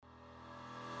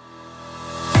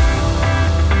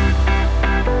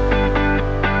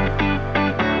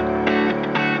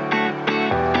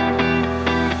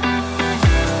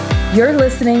You're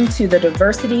listening to the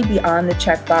Diversity Beyond the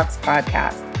Checkbox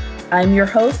podcast. I'm your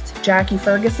host, Jackie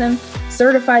Ferguson,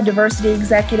 certified diversity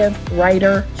executive,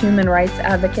 writer, human rights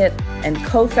advocate, and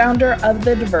co-founder of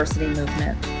the Diversity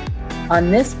Movement.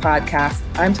 On this podcast,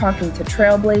 I'm talking to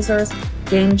trailblazers,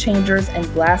 game changers, and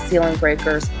glass ceiling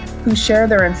breakers who share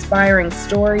their inspiring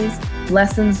stories,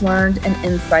 lessons learned, and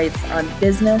insights on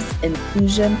business,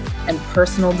 inclusion, and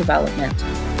personal development.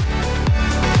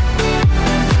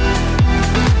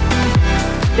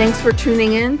 Thanks for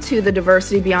tuning in to the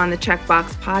Diversity Beyond the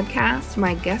Checkbox podcast.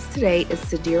 My guest today is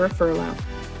Sadira Furlow.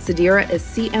 Sadira is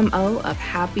CMO of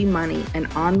Happy Money, an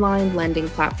online lending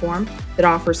platform that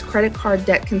offers credit card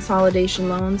debt consolidation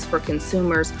loans for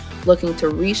consumers looking to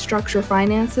restructure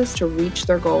finances to reach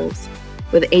their goals.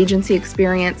 With agency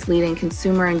experience leading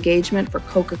consumer engagement for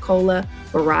Coca-Cola,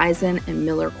 Verizon, and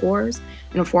Miller Coors,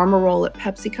 and a former role at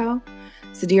PepsiCo,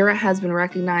 Sadira has been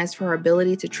recognized for her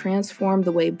ability to transform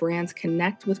the way brands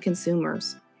connect with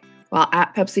consumers. While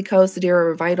at PepsiCo, Sadira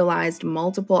revitalized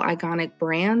multiple iconic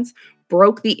brands,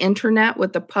 broke the internet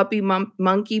with the Puppy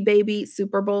Monkey Baby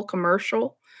Super Bowl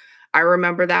commercial. I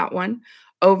remember that one.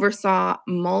 Oversaw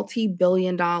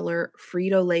multi-billion-dollar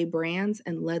Frito-Lay brands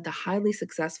and led the highly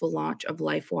successful launch of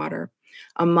LifeWater.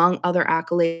 Among other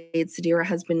accolades, Sadira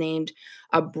has been named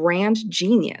a brand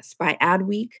genius by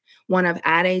Adweek, one of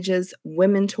Ad Age's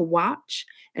Women to Watch,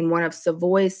 and one of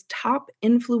Savoy's top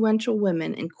influential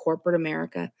women in corporate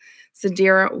America.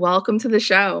 Sadira, welcome to the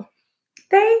show.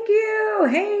 Thank you.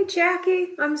 Hey, Jackie.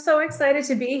 I'm so excited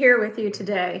to be here with you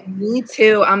today. Me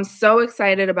too. I'm so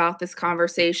excited about this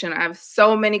conversation. I have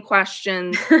so many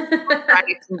questions. I'll try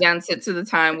to condense it to the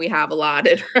time we have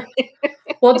allotted.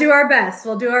 We'll do our best.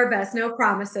 No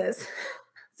promises.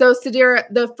 So, Sadira,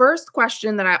 the first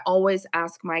question that I always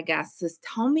ask my guests is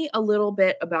tell me a little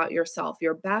bit about yourself,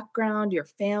 your background, your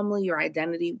family, your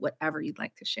identity, whatever you'd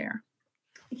like to share.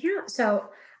 Yeah. So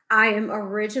I am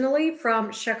originally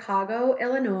from Chicago,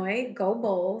 Illinois. Go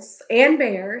Bulls and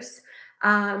Bears.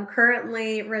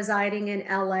 Currently residing in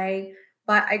LA,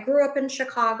 but I grew up in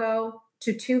Chicago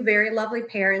to two very lovely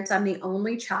parents. I'm the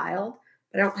only child,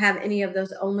 but I don't have any of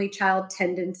those only child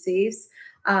tendencies.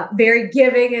 Very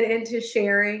giving and into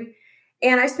sharing.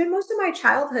 And I spent most of my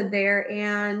childhood there,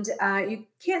 and you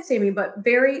can't see me, but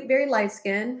very, very light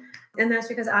skinned. And that's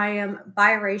because I am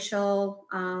biracial,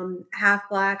 half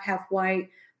black, half white,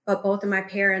 but both of my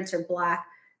parents are black.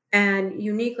 And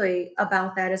uniquely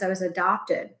about that is I was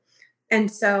adopted.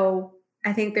 And so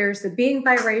I think there's the being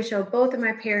biracial, both of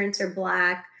my parents are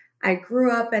black. I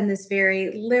grew up in this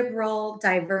very liberal,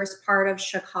 diverse part of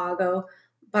Chicago,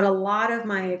 but a lot of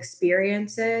my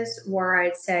experiences were,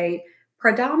 I'd say,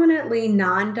 predominantly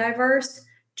non diverse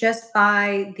just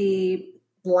by the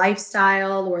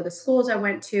lifestyle or the schools I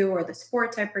went to or the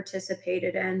sports I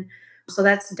participated in. So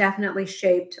that's definitely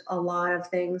shaped a lot of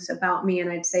things about me,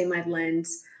 and I'd say my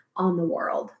lens on the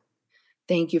world.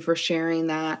 Thank you for sharing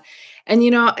that. And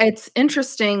it's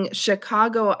interesting,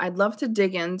 Chicago, I'd love to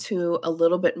dig into a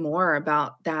little bit more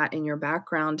about that in your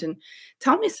background and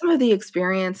tell me some of the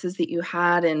experiences that you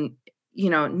had in,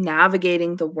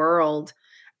 navigating the world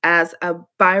as a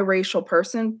biracial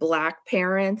person, Black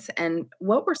parents, and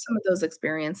what were some of those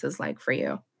experiences like for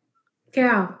you?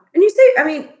 Yeah. And you see, I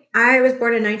mean, I was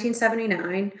born in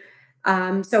 1979.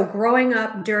 So growing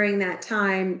up during that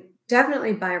time,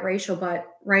 definitely biracial, but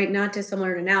right, not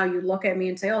dissimilar to now, you look at me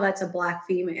and say, oh, that's a black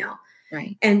female.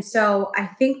 Right. And so I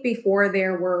think before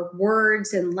there were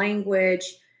words and language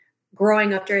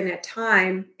growing up during that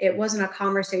time, it wasn't a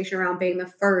conversation around being the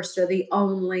first or the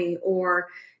only or,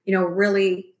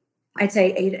 really, I'd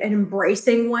say an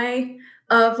embracing way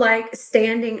of like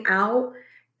standing out.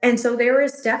 And so there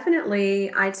is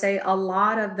definitely, I'd say, a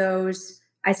lot of those,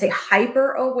 I'd say,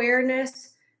 hyper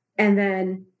awareness and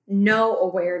then no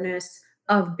awareness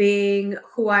of being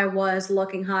who I was,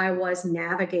 looking how I was,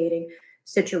 navigating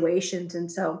situations. And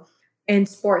so in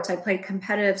sports, I played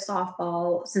competitive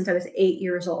softball since I was 8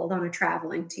 years old on a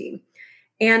traveling team.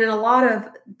 And in a lot of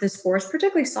the sports,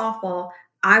 particularly softball,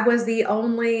 I was the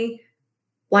only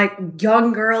like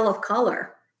young girl of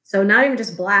color. So not even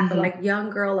just black, but Mhm. like young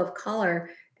girl of color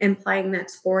in playing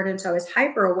that sport. And so I was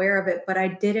hyper aware of it, but I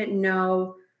didn't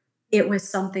know it was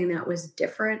something that was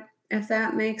different, if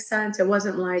that makes sense. It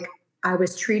wasn't like I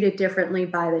was treated differently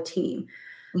by the team.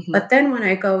 Mhm. But then when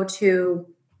I go to,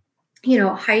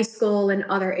 high school and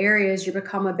other areas, you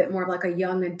become a bit more of like a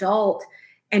young adult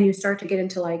and you start to get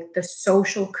into like the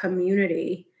social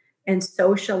community and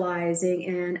socializing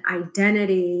and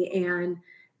identity and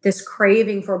this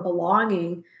craving for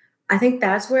belonging. I think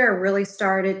that's where I really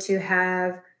started to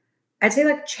have, I'd say,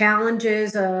 like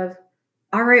challenges of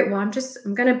all right, well, I'm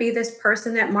going to be this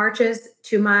person that marches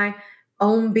to my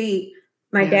own beat.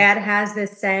 My Yeah, dad has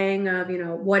this saying of,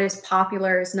 what is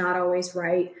popular is not always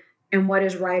right, and what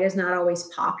is right is not always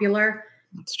popular.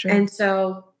 that's true. And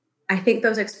so I think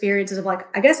those experiences of like,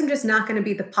 I guess I'm just not going to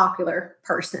be the popular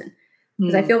person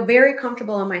because I Mm, feel very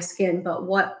comfortable in my skin. But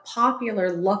what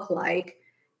popular looked like,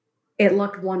 it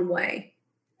looked one way.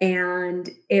 And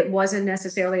it wasn't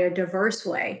necessarily a diverse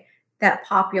way that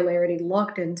popularity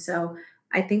looked. And so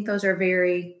I think those are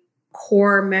very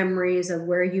core memories of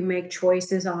where you make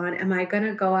choices on, am I going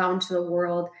to go out into the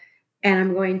world and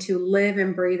I'm going to live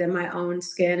and breathe in my own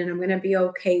skin and I'm going to be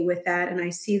okay with that. And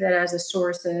I see that as a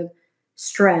source of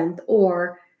strength.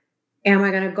 Or am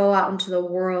I going to go out into the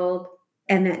world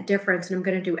and that difference and I'm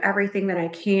going to do everything that I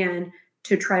can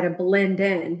to try to blend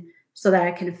in so that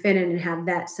I can fit in and have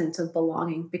that sense of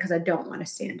belonging because I don't want to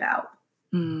stand out.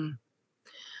 mm.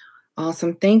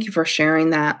 Awesome. Thank you for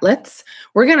sharing that.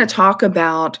 We're going to talk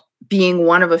about being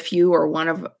one of a few or one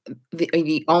of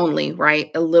the only, right?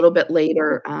 A little bit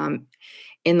later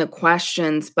in the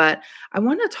questions, but I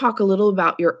want to talk a little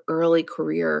about your early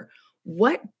career.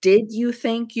 What did you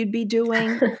think you'd be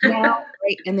doing now,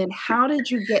 right? And then how did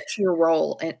you get to your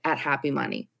role at Happy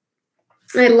Money?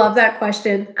 I love that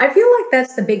question. I feel like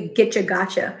that's the big getcha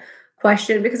gotcha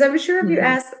question because I'm sure if you Mhm.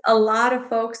 ask a lot of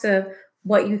folks of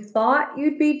what you thought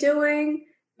you'd be doing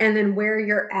and then where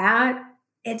you're at,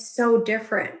 it's so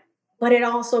different, but it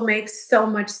also makes so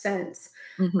much sense.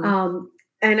 Mhm. Um,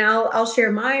 and I'll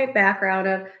share my background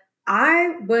of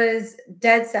I was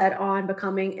dead set on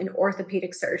becoming an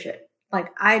orthopedic surgeon. Like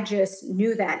I just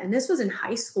knew that, and this was in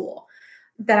high school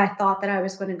that I thought that I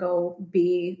was going to go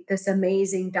be this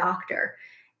amazing doctor.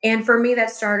 And for me, that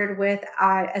started with,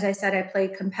 as I said, I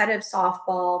played competitive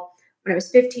softball. When I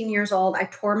was 15 years old, I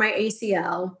tore my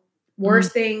ACL, Mm,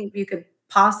 worst thing you could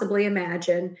possibly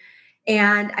imagine.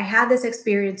 And I had this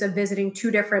experience of visiting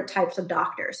two different types of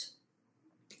doctors.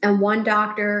 And one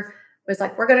doctor was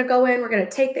like, we're going to go in, we're going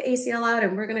to take the ACL out,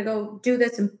 and we're going to go do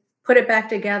this and put it back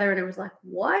together. And it was like,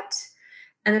 what?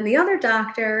 And then the other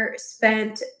doctor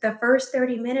spent the first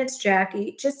 30 minutes,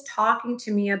 Jackie, just talking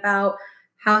to me about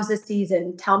how's the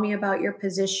season? Tell me about your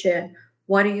position.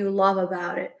 What do you love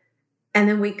about it? And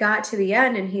then we got to the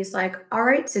end and he's like, all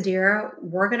right, Sadira,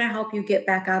 we're going to help you get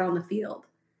back out on the field.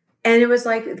 And it was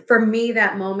like, for me,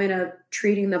 that moment of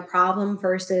treating the problem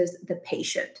versus the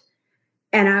patient.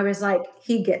 And I was like,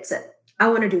 he gets it. I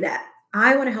want to do that.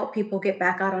 I want to help people get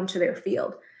back out onto their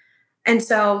field. And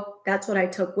so that's what I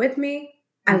took with me.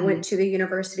 I mhm. went to the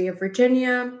University of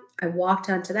Virginia. I walked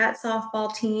onto that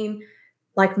softball team.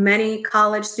 Like many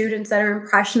college students that are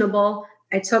impressionable,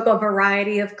 I took a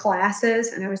variety of classes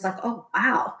and I was like, oh,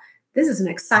 wow, this is an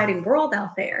exciting world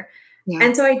out there. Yeah.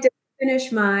 And so I did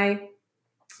finish my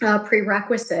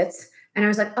prerequisites. And I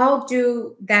was like, I'll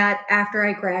do that after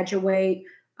I graduate.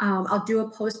 I'll do a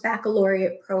post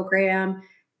baccalaureate program.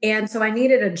 And so I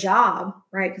needed a job,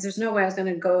 right? Because there's no way I was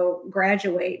going to go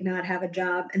graduate, not have a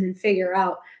job, and then figure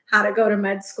out how to go to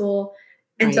med school.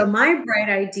 And so Right. my bright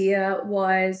idea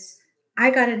was I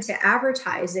got into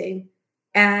advertising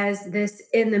as this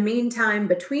in the meantime,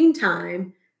 between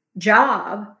time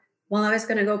job while I was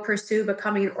going to go pursue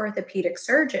becoming an orthopedic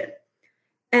surgeon.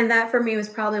 And that for me was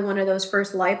probably one of those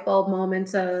first light bulb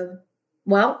moments of,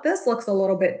 well, this looks a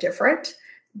little bit different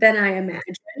than I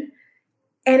imagined.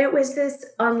 And it was this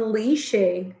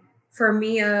unleashing for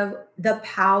me of the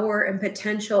power and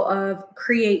potential of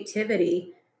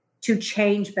creativity to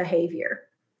change behavior.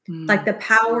 Like Mm, the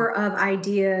power of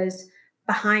ideas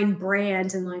behind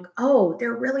brands and like, oh,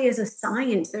 there really is a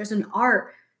science, there's an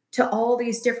art to all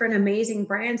these different amazing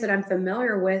brands that I'm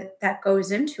familiar with that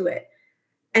goes into it.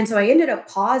 And so I ended up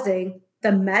pausing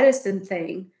the medicine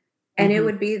thing, and it mhm.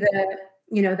 would be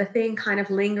the thing kind of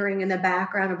lingering in the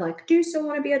background of like, do you still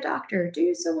want to be a doctor? Do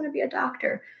you still want to be a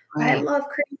doctor? But I Right. love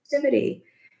creativity.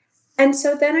 And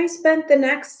so then I spent the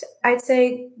next, I'd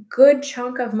say, good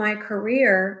chunk of my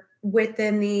career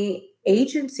within the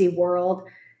agency world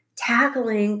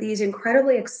tackling these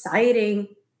incredibly exciting,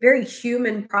 very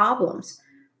human problems,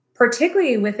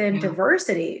 particularly within Yeah.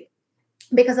 diversity.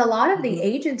 Because a lot of the Mhm.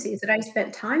 agencies that I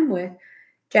spent time with,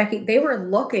 Jackie, they were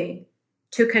looking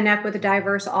to connect with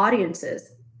diverse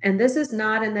audiences. And this is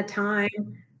not in the time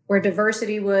where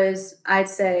diversity was, I'd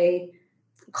say,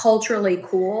 culturally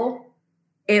cool.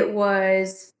 It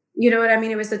was, you know what I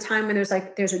mean? It was the time when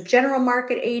there's a general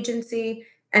market agency,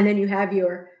 and then you have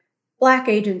your Black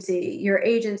agency, your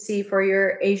agency for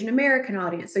your Asian American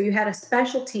audience. So you had a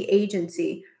specialty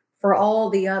agency for all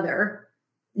the other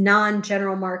non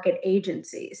general market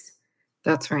agencies.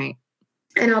 That's right.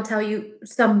 And I'll tell you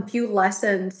some few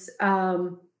lessons.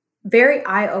 very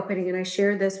eye-opening, and I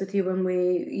shared this with you when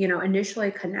we,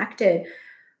 initially connected,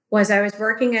 was I was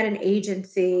working at an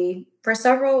agency for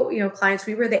several, clients.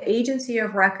 We were the agency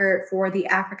of record for the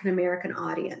African American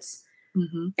audience.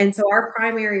 Hmm. And so our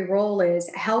primary role is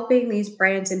helping these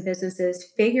brands and businesses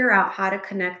figure out how to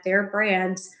connect their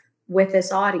brands with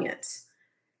this audience.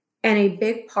 And a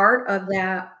big part of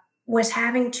that was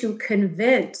having to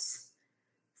convince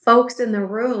folks in the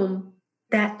room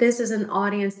that this is an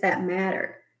audience that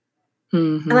mattered.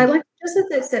 And I Hmm. like just as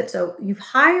I said, so you've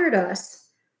hired us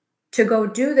to go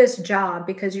do this job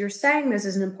because you're saying this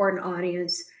is an important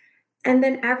audience. And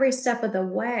then every step of the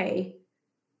way,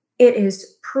 it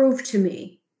is prove to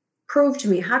me. Prove to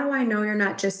me. How do I know you're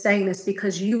not just saying this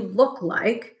because you look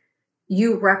like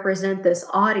you represent this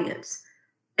audience?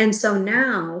 And so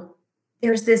now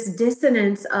there's this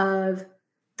dissonance of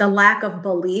the lack of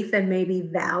belief and maybe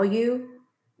value,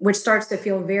 which starts to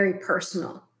feel very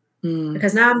personal Mm.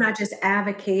 because now I'm not just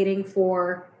advocating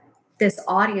for this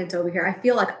audience over here. I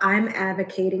feel like I'm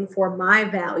advocating for my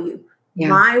value, Yeah.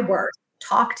 my worth.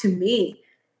 Talk to me.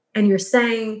 And you're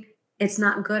saying it's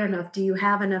not good enough. Do you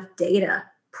have enough data?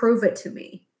 Prove it to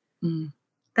me. Mm.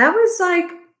 That was like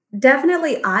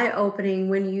definitely eye opening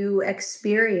when you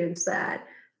experience that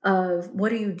of what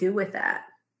do you do with that?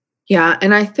 Yeah,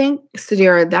 and I think,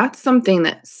 Sadira, that's something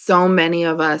that so many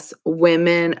of us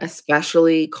women,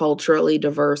 especially culturally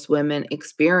diverse women,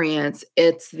 experience.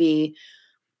 It's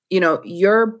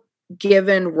you're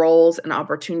given roles and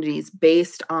opportunities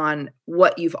based on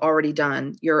what you've already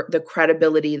done, the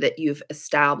credibility that you've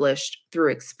established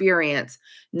through experience,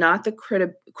 not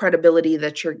the credibility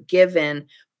that you're given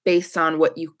based on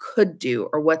what you could do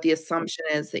or what the assumption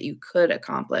is that you could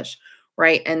accomplish,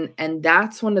 right? And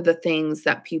that's one of the things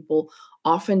that people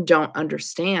often don't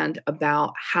understand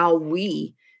about how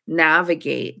we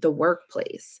navigate the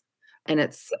workplace. And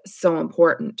it's so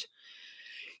important.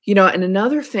 And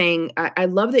another thing, I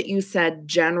love that you said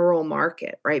general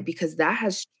market, right? Because that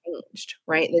has changed,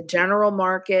 right? The general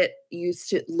market used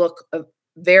to look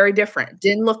very different,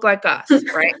 didn't look like us,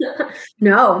 right?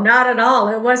 No, not at all.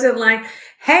 It wasn't like,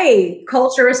 hey,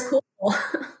 culture is cool.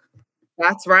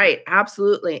 That's right.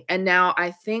 Absolutely. And now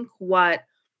I think what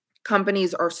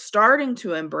companies are starting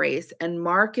to embrace, and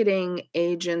marketing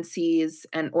agencies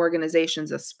and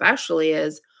organizations especially,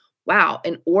 is wow,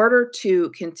 in order to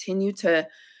continue to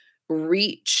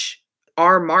reach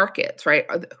our markets, right?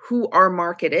 Who our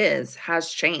market is has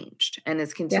changed and is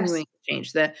Yes. continuing to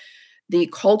change. The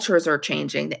cultures are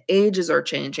changing, the ages are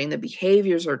changing, the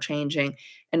behaviors are changing,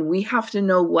 and we have to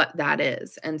know what that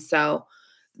is. And so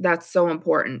that's so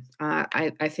important.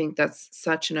 I think that's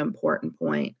such an important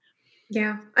point.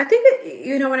 Yeah. I think,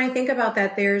 when I think about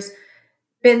that, there's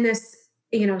been this,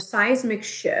 seismic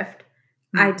shift.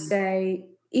 I'd Mhm, say,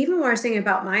 even when I was thinking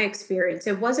about my experience,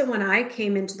 it wasn't when I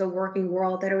came into the working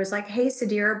world that it was like, hey,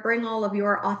 Sadira, bring all of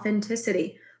your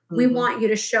authenticity. We mhm, want you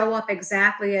to show up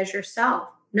exactly as yourself.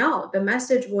 No, the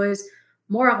message was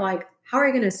more of like, how are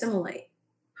you going to assimilate?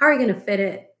 How are you going to fit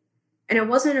in? And it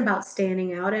wasn't about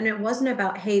standing out. And it wasn't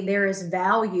about, hey, there is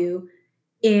value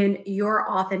in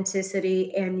your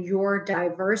authenticity and your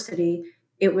diversity.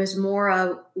 It was more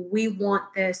of, we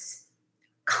want this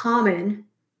common,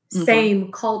 mhm.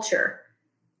 same culture.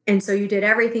 And so you did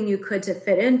everything you could to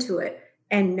fit into it.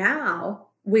 And now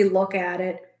we look at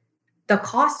it, the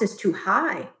cost is too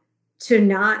high to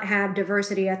not have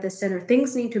diversity at the center.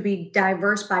 Things need to be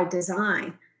diverse by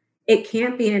design. It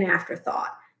can't be an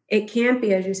afterthought. It can't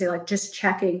be, as you say, like just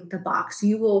checking the box.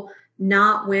 You will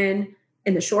not win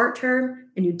in the short term,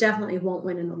 and you definitely won't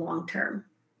win in the long term.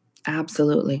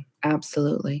 Absolutely,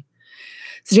 absolutely.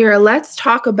 Zadira, let's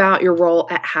talk about your role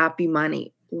at Happy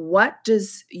Money. What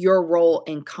does your role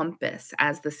encompass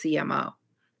as the CMO?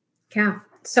 Yeah.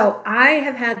 So I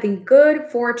have had the good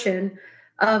fortune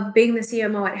of being the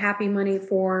CMO at Happy Money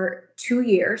for 2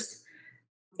 years.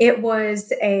 It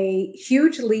was a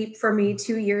huge leap for me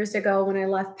 2 years ago when I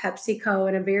left PepsiCo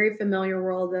in a very familiar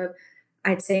world of,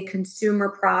 I'd say, consumer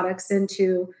products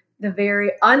into the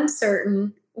very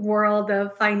uncertain world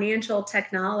of financial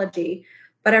technology.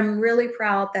 But I'm really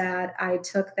proud that I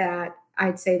took that,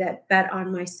 I'd say, that bet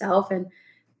on myself and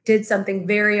did something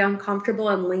very uncomfortable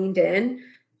and leaned in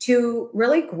to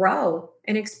really grow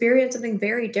and experience something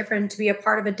very different, to be a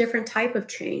part of a different type of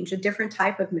change, a different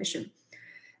type of mission.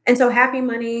 And so Happy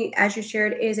Money, as you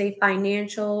shared, is a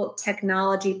financial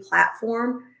technology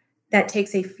platform that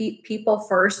takes a people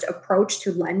first approach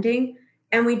to lending.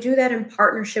 And we do that in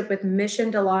partnership with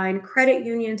mission aligned credit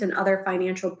unions and other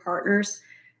financial partners.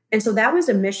 And so that was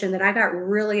a mission that I got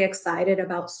really excited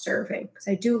about serving because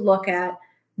I do look at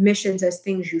missions as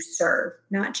things you serve,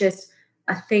 not just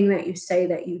a thing that you say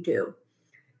that you do.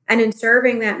 And in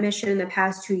serving that mission in the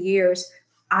past 2 years,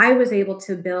 I was able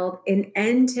to build an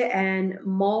end to end,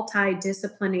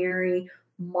 multidisciplinary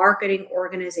marketing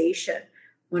organization.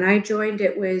 When I joined,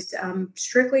 it was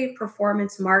strictly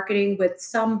performance marketing with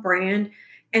some brand.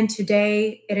 And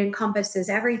today it encompasses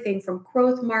everything from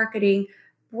growth marketing,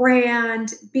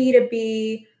 brand,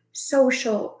 B2B,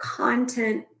 social,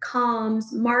 content,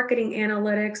 comms, marketing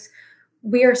analytics.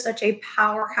 We are such a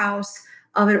powerhouse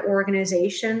of an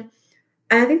organization,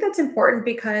 and I think that's important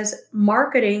because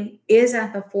marketing is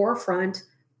at the forefront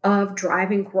of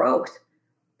driving growth,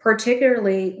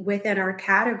 particularly within our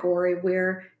category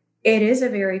where it is a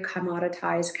very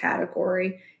commoditized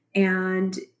category,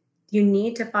 and you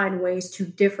need to find ways to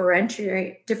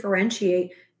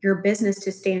differentiate your business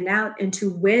to stand out and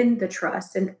to win the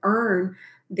trust and earn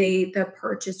the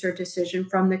purchaser decision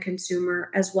from the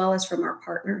consumer as well as from our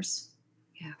partners.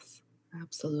 Yes,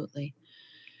 absolutely.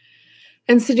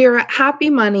 And Sadira,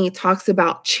 Happy Money talks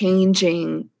about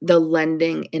changing the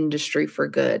lending industry for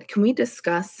good. Can we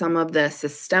discuss some of the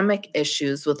systemic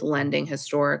issues with lending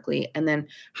historically? And then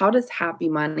how does Happy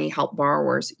Money help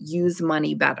borrowers use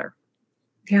money better?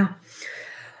 Yeah.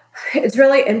 It's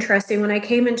really interesting when I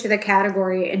came into the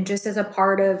category and just as a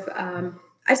part of,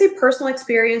 I say personal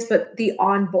experience, but the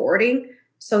onboarding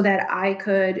so that I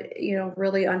could,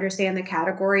 really understand the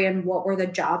category and what were the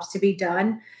jobs to be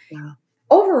done. Yeah.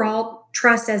 Overall,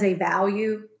 trust as a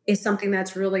value is something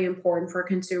that's really important for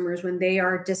consumers when they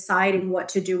are deciding what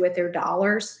to do with their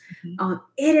dollars. Mhm.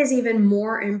 It is even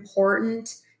more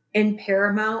important and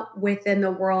paramount within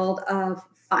the world of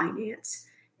finance.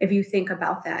 If you think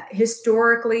about that,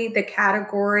 historically, the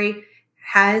category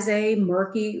has a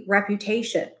murky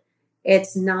reputation.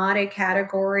 It's not a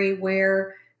category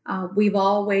where we've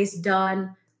always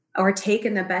done or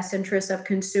taken the best interests of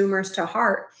consumers to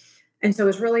heart. And so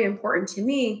it's really important to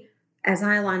me as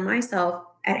I align myself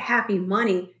at Happy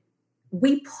Money,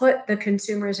 we put the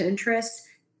consumer's interests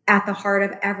at the heart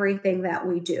of everything that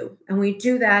we do. And we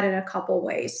do that in a couple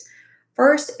ways.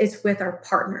 First, it's with our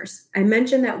partners. I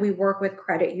mentioned that we work with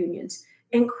credit unions,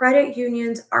 and credit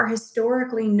unions are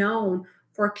historically known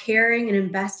for caring and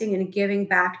investing and giving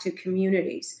back to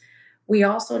communities. We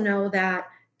also know that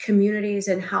communities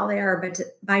and how they are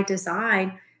by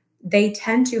design, they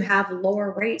tend to have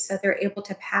lower rates that they're able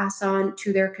to pass on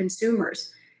to their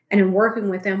consumers. And in working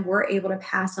with them, we're able to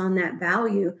pass on that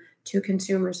value to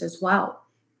consumers as well.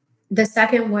 The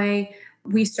second way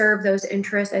we serve those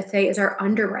interests, I'd say, is our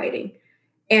underwriting.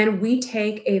 And we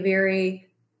take a very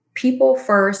people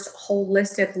first,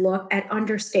 holistic look at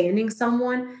understanding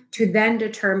someone to then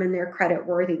determine their credit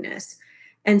worthiness.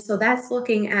 And so that's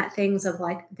looking at things of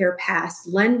like their past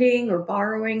lending or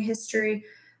borrowing history,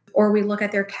 or we look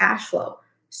at their cash flow.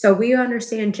 So we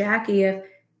understand, Jackie, if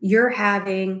you're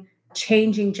having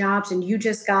changing jobs and you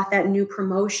just got that new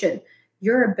promotion,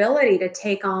 your ability to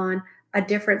take on a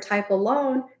different type of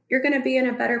loan, you're going to be in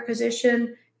a better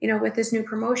position, with this new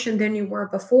promotion than you were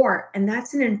before. And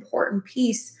that's an important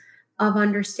piece of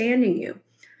understanding you.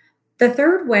 The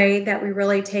third way that we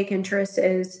really take interest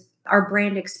is our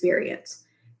brand experience.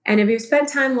 And if you've spent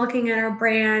time looking at our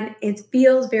brand, it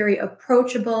feels very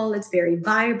approachable, it's very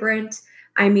vibrant.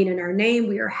 I mean, in our name,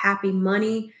 we are Happy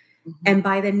Money. Mhm. And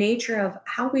by the nature of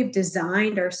how we've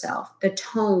designed ourselves, the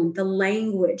tone, the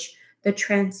language, the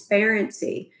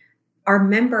transparency, our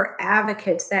member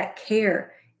advocates that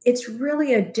care, it's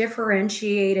really a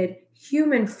differentiated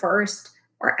human first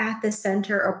or at the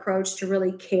center approach to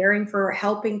really caring for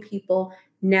helping people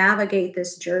navigate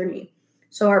this journey.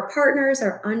 So our partners,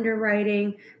 our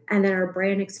underwriting, and then our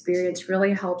brand experience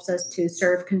really helps us to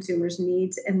serve consumers'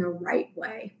 needs in the right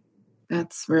way.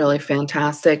 That's really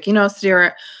fantastic.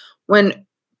 Sadira, when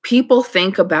people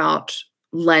think about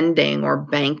lending or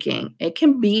banking, it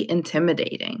can be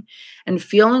intimidating. And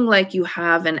feeling like you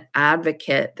have an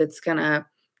advocate that's going to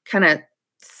kind of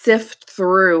sift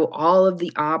through all of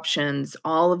the options,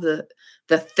 all of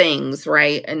the things,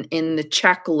 right? And in the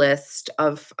checklist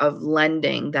of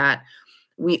lending that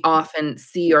we often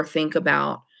see or think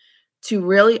about to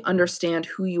really understand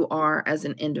who you are as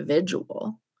an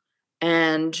individual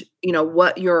and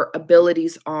what your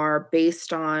abilities are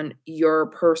based on your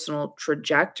personal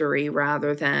trajectory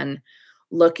rather than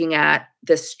looking at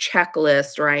this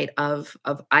checklist, right, of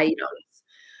items,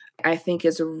 I think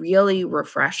is really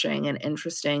refreshing and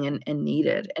interesting and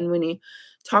needed. And when you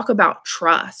talk about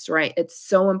trust, right, it's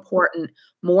so important,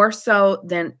 more so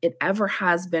than it ever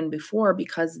has been before,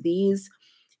 because these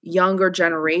younger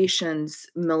generations,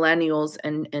 millennials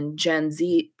and Gen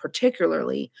Z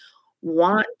particularly,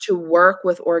 want to work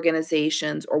with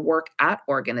organizations or work at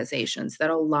organizations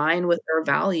that align with their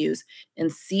values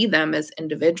and see them as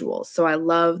individuals. So I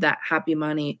love that Happy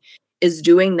Money is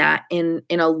doing that in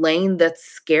a lane that's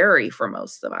scary for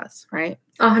most of us, right?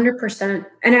 100%.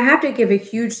 And I have to give a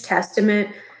huge testament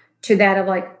to that of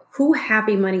like who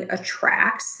Happy Money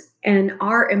attracts and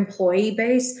our employee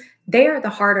base, they are the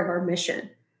heart of our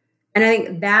mission. And I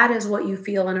think that is what you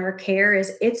feel in our care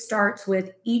is it starts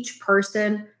with each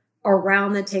person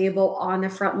around the table on the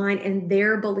front line and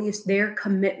their beliefs, their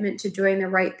commitment to doing the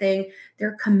right thing,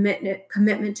 their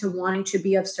commitment to wanting to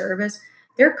be of service,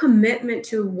 their commitment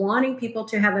to wanting people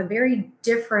to have a very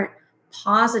different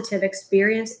positive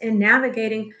experience in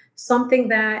navigating something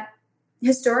that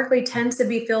historically tends to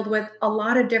be filled with a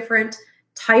lot of different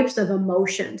types of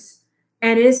emotions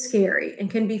and is scary and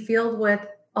can be filled with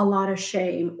a lot of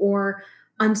shame or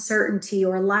uncertainty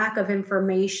or lack of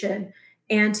information.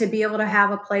 And to be able to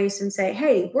have a place and say,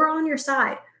 hey, we're on your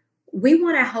side. We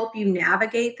want to help you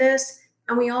navigate this.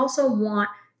 And we also want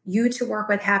you to work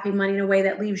with Happy Money in a way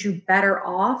that leaves you better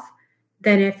off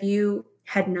than if you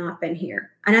had not been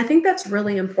here. And I think that's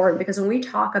really important because when we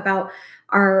talk about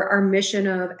our mission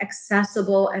of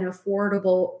accessible and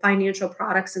affordable financial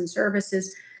products and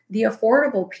services, the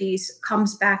affordable piece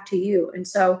comes back to you. And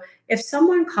so if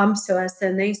someone comes to us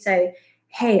and they say,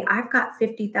 hey, I've got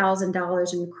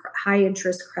 $50,000 in high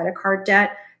interest credit card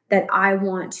debt that I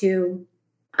want to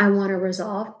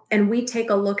resolve, and we take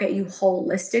a look at you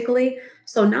holistically.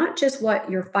 So not just what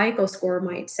your FICO score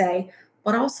might say,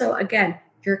 but also again,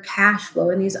 your cash flow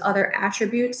and these other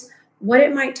attributes. What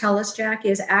it might tell us, Jackie,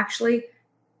 is actually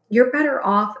you're better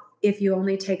off if you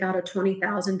only take out a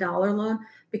 $20,000 loan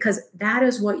because that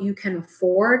is what you can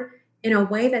afford in a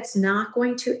way that's not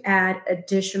going to add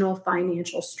additional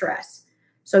financial stress.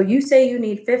 So you say you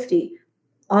need 50.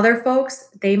 Other folks,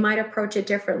 they might approach it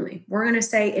differently. We're going to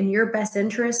say in your best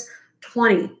interest,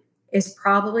 20 is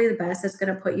probably the best. It's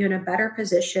going to put you in a better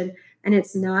position and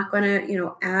it's not going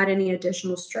to, add any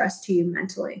additional stress to you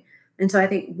mentally. And so I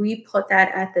think we put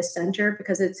that at the center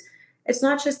because it's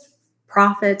not just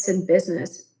profits and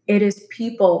business. It is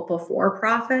people before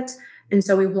profits. And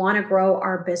so we want to grow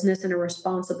our business in a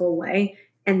responsible way.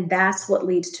 And that's what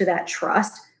leads to that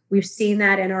trust. We've seen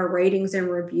that in our ratings and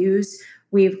reviews.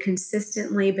 We've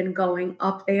consistently been going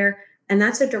up there. And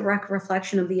that's a direct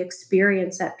reflection of the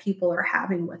experience that people are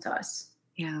having with us.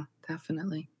 Yeah,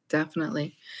 definitely.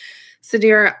 Definitely.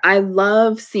 Sadira, I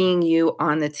love seeing you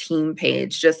on the team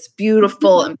page, just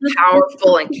beautiful and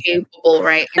powerful and capable,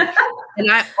 right?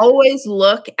 And I always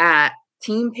look at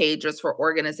team pages for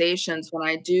organizations when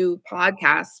I do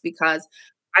podcasts because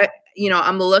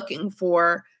I'm looking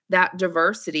for that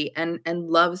diversity and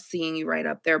love seeing you right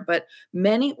up there. But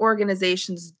many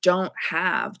organizations don't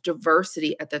have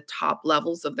diversity at the top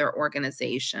levels of their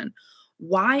organization.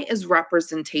 Why is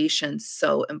representation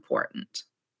so important?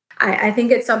 I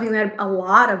think it's something that a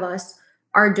lot of us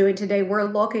are doing today. We're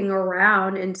looking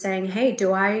around and saying, hey,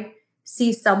 do I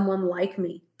see someone like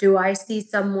me? Do I see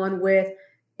someone with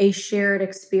a shared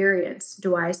experience?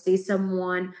 Do I see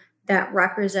someone that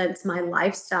represents my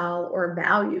lifestyle or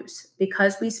values?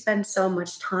 Because we spend so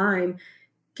much time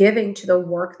giving to the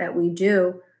work that we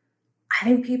do, I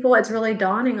think it's really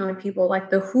dawning on people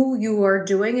like the who you are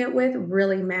doing it with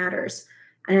really matters.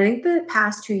 And I think the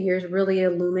past 2 years really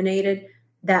illuminated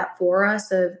that for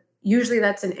us of usually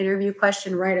that's an interview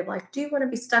question, right? Of like, do you want to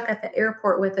be stuck at the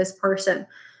airport with this person?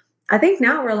 I think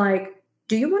now we're like,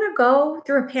 do you want to go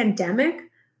through a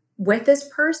pandemic with this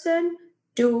person?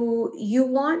 Do you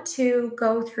want to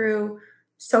go through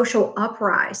social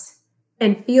uprise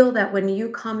and feel that when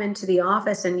you come into the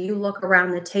office and you look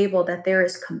around the table that there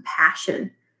is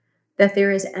compassion, that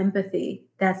there is empathy,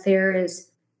 that there is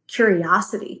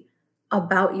curiosity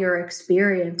about your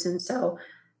experience? And so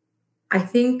I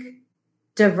think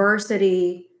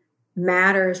diversity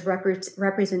matters,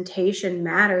 representation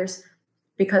matters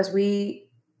because we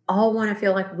all want to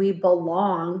feel like we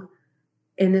belong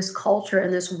in this culture,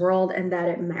 in this world, and that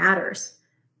it matters.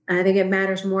 And I think it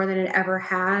matters more than it ever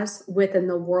has within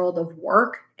the world of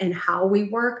work and how we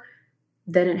work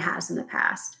than it has in the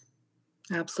past.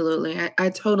 Absolutely. I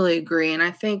totally agree. And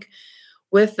I think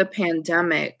with the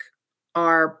pandemic,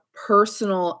 our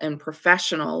personal and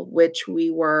professional, which we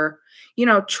were,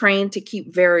 trained to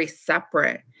keep very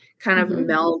separate, kind of Mhm.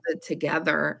 melded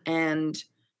together. And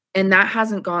that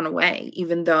hasn't gone away,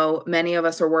 even though many of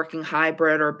us are working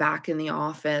hybrid or back in the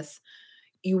office.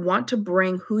 You want to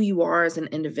bring who you are as an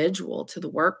individual to the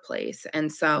workplace.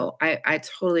 And so I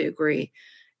totally agree.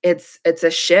 It's a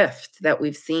shift that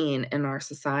we've seen in our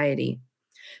society.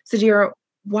 So,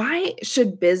 Why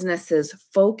should businesses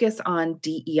focus on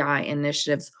DEI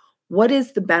initiatives? What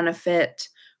is the benefit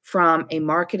from a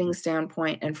marketing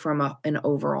standpoint and from an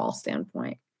overall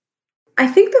standpoint? I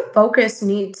think the focus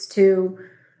needs to,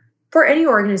 for any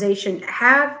organization,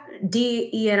 have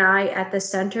DE and I at the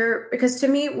center, because to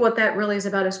me, what that really is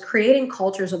about is creating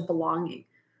cultures of belonging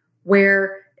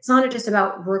where it's not just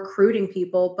about recruiting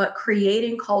people, but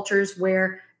creating cultures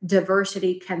where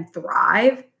diversity can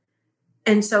thrive.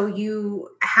 And so you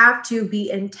have to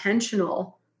be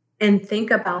intentional and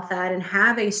think about that and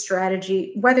have a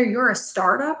strategy, whether you're a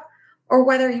startup or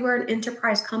whether you are an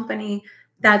enterprise company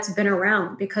that's been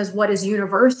around. Because what is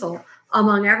universal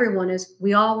among everyone is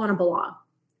we all want to belong.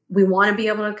 We want to be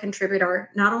able to contribute our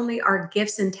not only our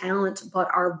gifts and talents, but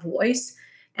our voice.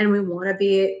 And we want to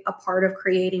be a part of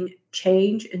creating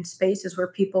change in spaces where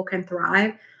people can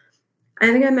thrive.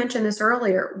 I think I mentioned this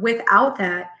earlier. Without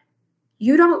that,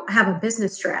 you don't have a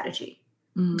business strategy.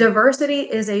 Mhm. Diversity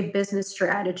is a business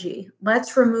strategy.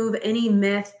 Let's remove any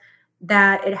myth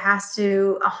that it has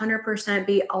to 100%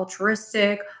 be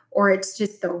altruistic or it's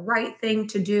just the right thing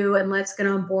to do, and let's get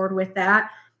on board with that.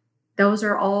 Those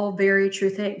are all very true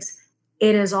things.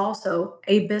 It is also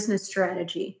a business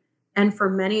strategy. And for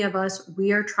many of us,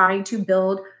 we are trying to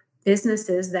build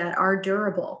businesses that are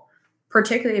durable,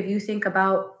 particularly if you think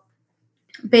about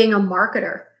being a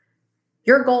marketer.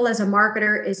 Your goal as a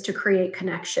marketer is to create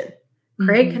connection.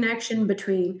 Create Mhm. connection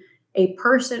between a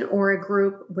person or a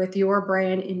group with your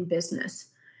brand in business.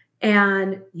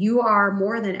 And you are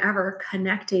more than ever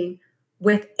connecting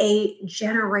with a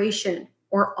generation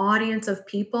or audience of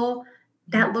people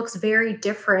Mhm. that looks very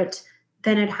different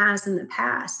than it has in the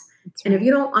past. That's And if right.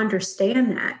 you don't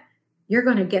understand that, you're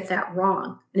going to get that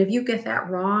wrong. And if you get that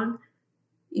wrong,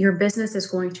 your business is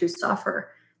going to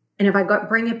suffer. And if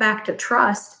bring it back to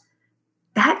trust,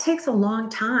 that takes a long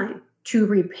time to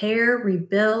repair,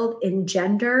 rebuild,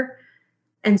 engender.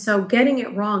 And so getting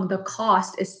it wrong, the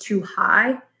cost is too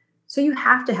high. So you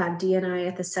have to have DNI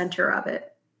at the center of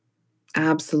it.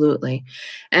 Absolutely.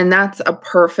 And that's a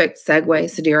perfect segue,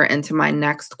 Sadira, into my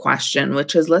next question,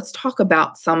 which is let's talk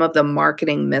about some of the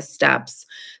marketing missteps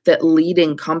that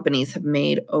leading companies have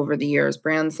made over the years.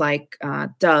 Brands like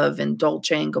Dove and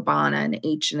Dolce and Gabbana and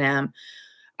H&M,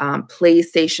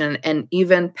 PlayStation, and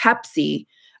even Pepsi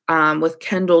with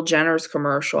Kendall Jenner's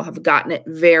commercial have gotten it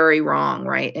very wrong,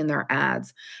 right, in their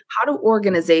ads. How do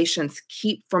organizations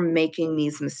keep from making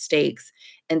these mistakes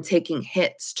and taking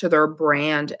hits to their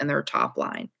brand and their top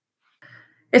line?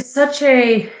 It's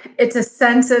a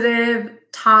sensitive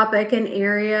topic and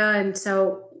area. And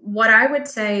so what I would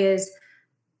say is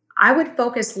I would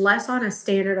focus less on a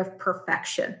standard of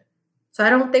perfection. So I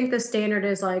don't think the standard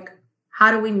is like,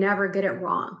 how do we never get it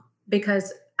wrong?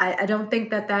 Because I don't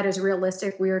think that that is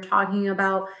realistic. We are talking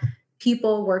about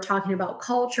people, we're talking about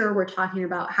culture, we're talking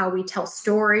about how we tell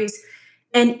stories,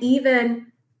 and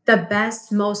even the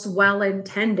best, most well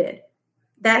intended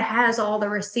that has all the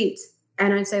receipts.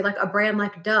 And I'd say, like a brand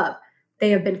like Dove, they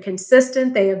have been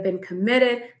consistent, they have been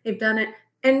committed, they've done it.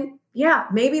 And yeah,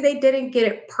 maybe they didn't get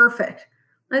it perfect.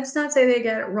 Let's not say they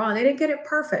get it wrong. They didn't get it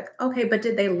perfect. Okay, but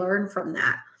did they learn from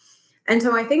that? And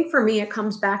so I think for me, it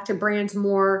comes back to brands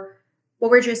more what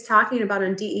we're just talking about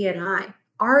on DE and I.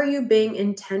 Are you being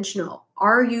intentional?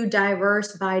 Are you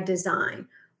diverse by design?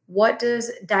 What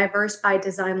does diverse by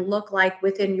design look like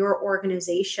within your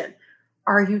organization?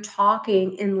 Are you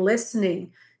talking and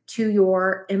listening to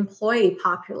your employee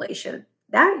population?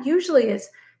 That usually is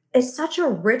such a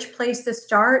rich place to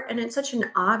start, and it's such an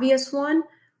obvious one,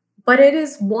 but it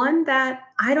is one that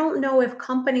I don't know if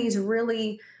companies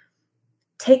really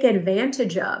take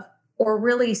advantage of or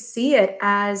really see it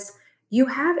as you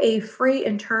have a free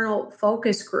internal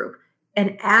focus group,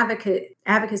 an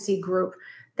advocacy group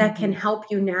that can Mhm. help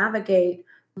you navigate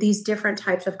these different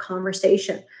types of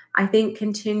conversation. I think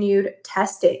continued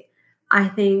testing. I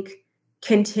think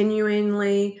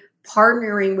continually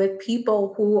partnering with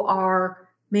people who are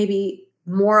maybe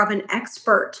more of an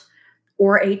expert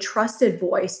or a trusted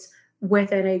voice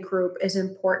within a group is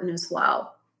important as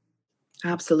well.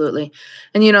 Absolutely.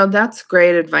 And that's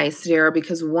great advice, Sarah,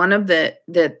 because one of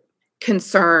the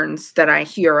concerns that I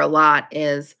hear a lot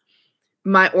is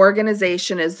my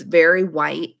organization is very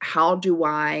white. How do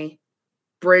I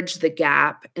bridge the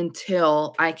gap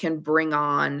until I can bring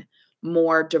on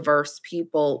more diverse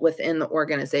people within the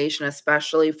organization,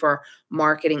 especially for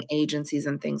marketing agencies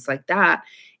and things like that?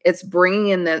 It's bringing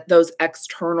in those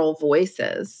external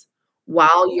voices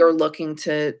while you're looking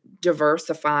to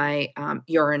diversify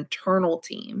your internal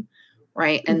team,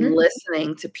 right? And Mhm.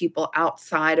 listening to people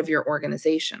outside of your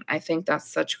organization. I think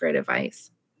that's such great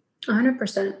advice.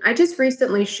 100%. I just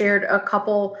recently shared a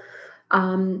couple.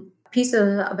 Piece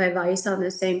of advice on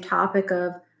the same topic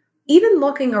of even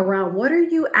looking around, what are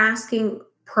you asking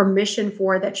permission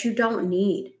for that you don't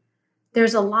need?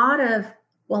 There's a lot of,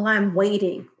 well, I'm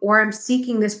waiting or I'm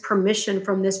seeking this permission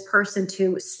from this person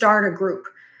to start a group,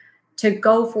 to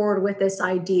go forward with this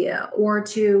idea, or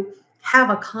to have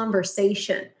a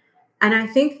conversation. And I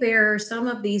think there are some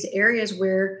of these areas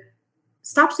where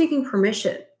stop seeking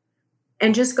permission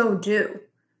and just go do.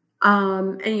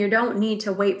 And you don't need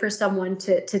to wait for someone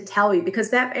to tell you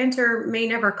because that answer may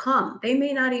never come. They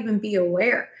may not even be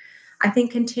aware. I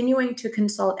think continuing to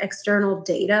consult external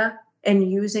data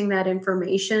and using that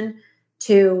information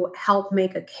to help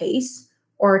make a case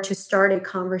or to start a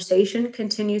conversation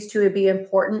continues to be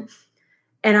important.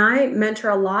 And I mentor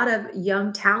a lot of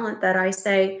young talent that I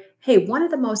say, hey, one of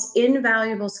the most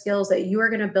invaluable skills that you are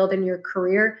going to build in your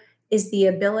career is the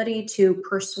ability to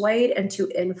persuade and to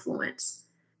influence.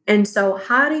 And so,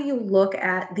 how do you look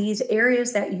at these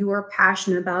areas that you are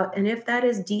passionate about? And if that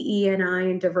is DE&I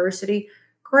and diversity,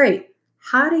 great.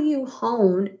 How do you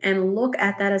hone and look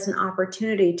at that as an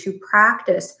opportunity to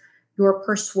practice your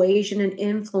persuasion and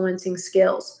influencing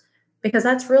skills? Because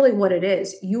that's really what it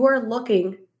is. You are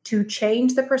looking to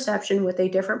change the perception with a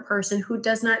different person who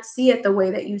does not see it the way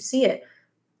that you see it.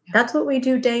 Yeah. That's what we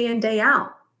do day in, day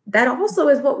out. That also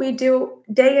is what we do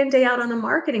day in, day out on the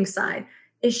marketing side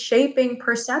is shaping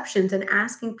perceptions and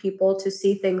asking people to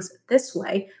see things this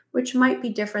way, which might be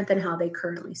different than how they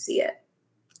currently see it.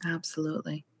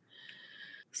 Absolutely.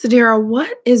 Sadira,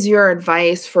 what is your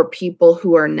advice for people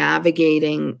who are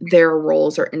navigating their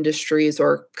roles or industries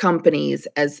or companies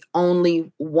as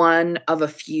only one of a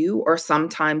few or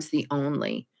sometimes the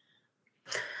only?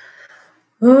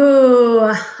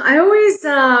 Oh,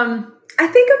 I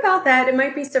think about that. It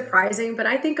might be surprising, but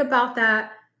I think about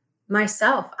that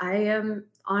myself. I am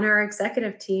on our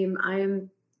executive team. I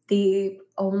am the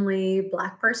only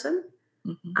Black person.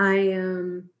 Mhm. I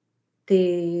am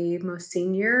the most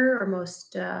senior or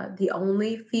the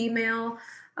only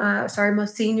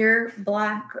most senior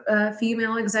Black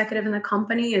female executive in the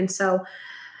company. And so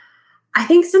I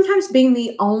think sometimes being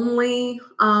the only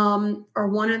or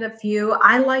one of the few,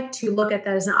 I like to look at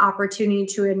that as an opportunity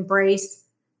to embrace,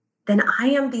 then I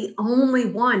am the only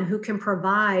one who can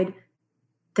provide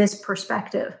this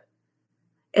perspective.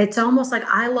 It's almost like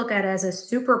I look at it as a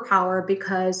superpower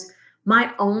because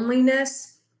my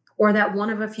onlyness or that one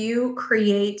of a few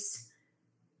creates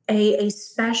a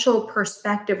special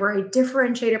perspective or a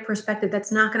differentiated perspective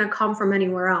that's not going to come from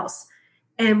anywhere else.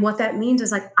 And what that means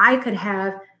is like I could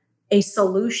have a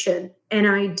solution, an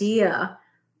idea,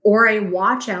 or a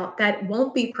watch out that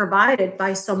won't be provided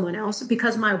by someone else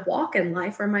because my walk in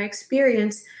life or my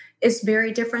experience is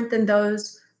very different than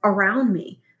those around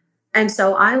me. And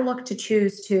so I look to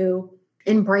choose to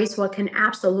embrace what can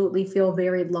absolutely feel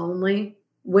very lonely,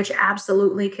 which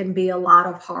absolutely can be a lot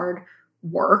of hard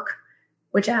work,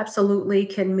 which absolutely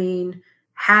can mean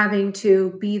having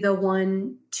to be the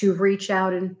one to reach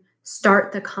out and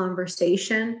start the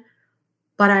conversation.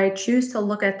 But I choose to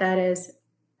look at that as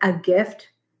a gift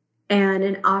and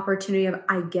an opportunity of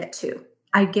I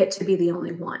get to be the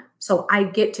only one. So I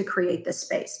get to create the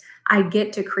space. I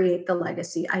get to create the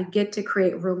legacy. I get to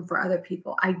create room for other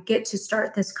people. I get to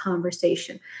start this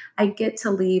conversation. I get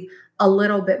to leave a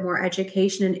little bit more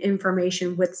education and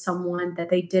information with someone that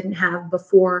they didn't have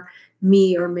before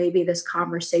me or maybe this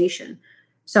conversation.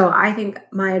 So I think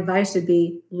my advice would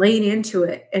be lean into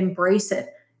it, embrace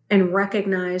it, and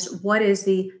recognize what is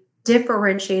the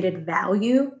differentiated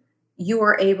value you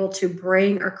are able to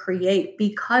bring or create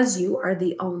because you are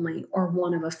the only or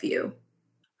one of a few.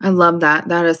 I love that.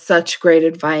 That is such great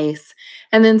advice.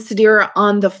 And then, Sadira,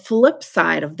 on the flip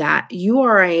side of that, you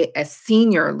are a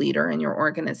senior leader in your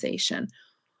organization.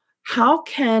 How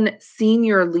can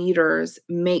senior leaders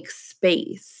make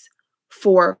space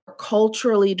for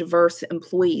culturally diverse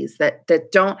employees that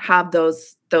don't have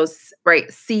those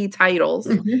right C titles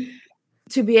Mhm.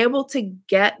 to be able to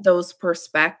get those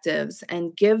perspectives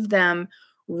and give them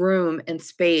room and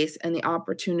space and the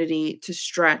opportunity to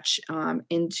stretch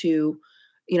into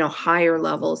higher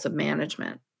levels of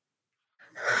management?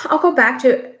 I'll go back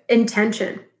to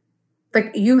intention.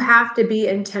 Like you have to be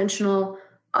intentional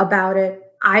about it.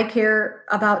 I care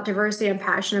about diversity. I'm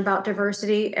passionate about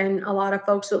diversity. And a lot of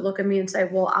folks would look at me and say,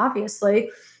 well,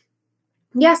 obviously,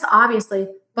 yes, obviously,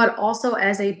 but also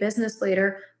as a business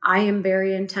leader, I am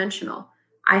very intentional.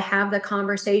 I have the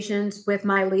conversations with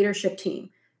my leadership team.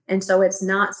 And so it's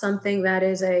not something that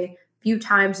is a few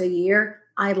times a year.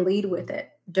 I lead with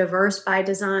it, diverse by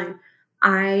design.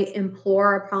 I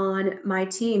implore upon my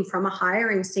team from a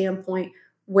hiring standpoint.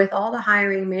 with all the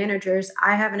hiring managers,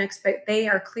 I have an expect they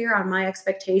are clear on my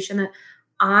expectation that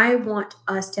I want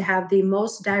us to have the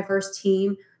most diverse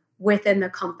team within the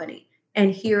company.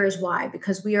 And here is why,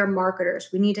 because we are marketers.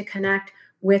 We need to connect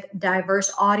with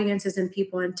diverse audiences and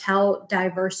people and tell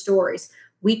diverse stories.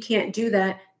 We can't do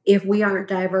that if we aren't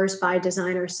diverse by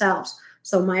design ourselves.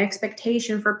 So my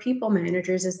expectation for people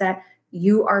managers is that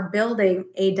you are building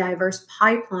a diverse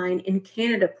pipeline and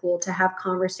candidate pool to have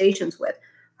conversations with.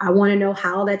 I want to know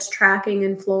how that's tracking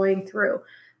and flowing through.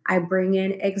 I bring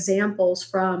in examples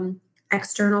from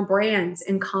external brands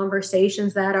and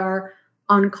conversations that are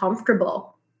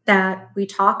uncomfortable that we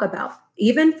talk about.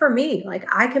 Even for me, like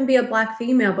I can be a Black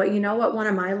female, but you know what? One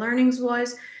of my learnings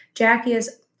was, Jackie,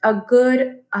 is a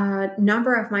good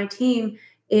number of my team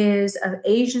is of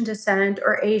Asian descent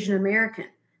or Asian American.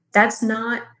 That's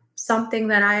not something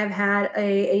that I have had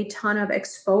a ton of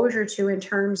exposure to in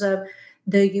terms of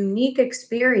the unique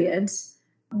experience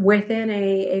within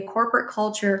a corporate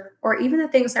culture, or even the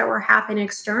things that were happening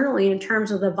externally in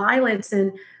terms of the violence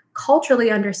and culturally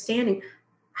understanding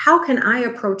how can I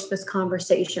approach this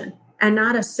conversation and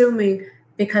not assuming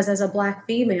because as a Black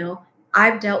female,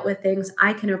 I've dealt with things,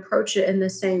 I can approach it in the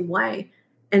same way.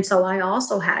 And so I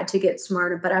also had to get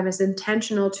smarter, but I was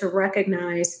intentional to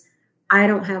recognize I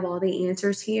don't have all the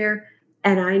answers here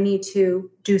and I need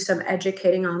to do some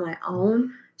educating on my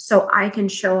own so I can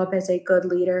show up as a good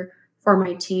leader for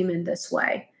my team in this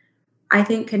way. I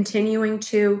think continuing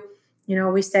to,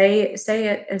 we say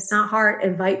it, it's not hard,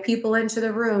 invite people into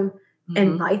the room, Hmm.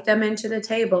 invite them into the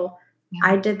table.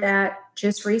 Yeah. I did that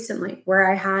just recently where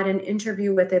I had an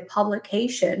interview with a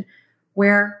publication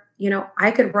where,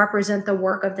 I could represent the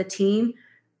work of the team,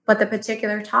 but the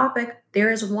particular topic,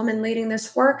 there is a woman leading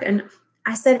this work. And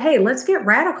I said, hey, let's get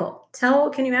radical.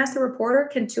 Can you ask the reporter,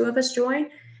 can two of us join?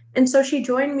 And so she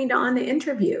joined me on the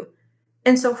interview.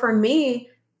 And so for me,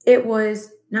 it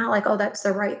was not like, oh, that's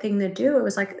the right thing to do. It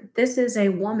was like, this is a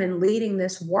woman leading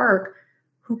this work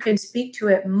who can speak to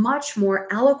it much more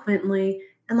eloquently.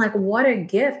 And like, what a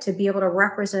gift to be able to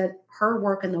represent her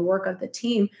work and the work of the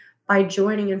team by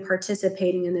joining and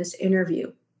participating in this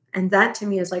interview. And that to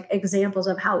me is like examples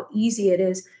of how easy it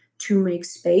is to make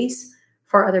space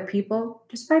for other people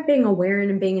just by being aware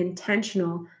and being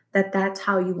intentional that that's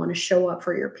how you want to show up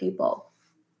for your people.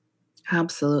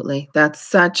 Absolutely. That's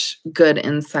such good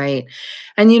insight.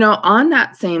 And, on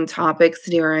that same topic,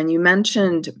 Sadira, and you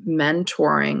mentioned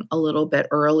mentoring a little bit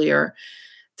earlier.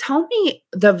 Tell me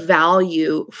the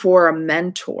value for a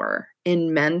mentor in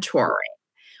mentoring,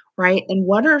 right? And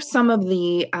what are some of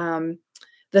the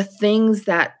things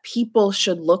that people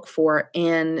should look for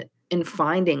in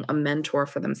finding a mentor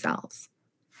for themselves?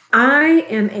 I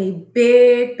am a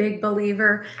big, big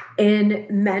believer in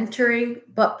mentoring,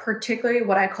 but particularly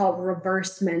what I call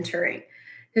reverse mentoring.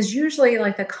 Because usually,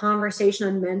 like the conversation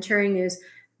on mentoring is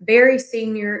very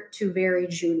senior to very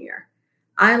junior.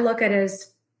 I look at it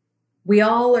as we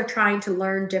all are trying to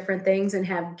learn different things and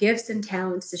have gifts and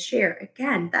talents to share.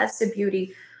 Again, that's the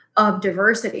beauty of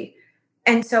diversity.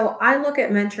 And so I look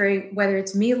at mentoring, whether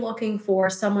it's me looking for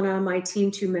someone on my team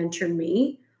to mentor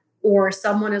me, or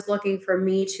someone is looking for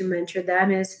me to mentor them,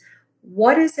 is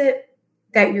what is it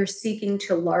that you're seeking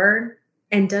to learn?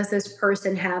 And does this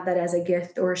person have that as a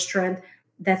gift or a strength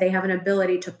that they have an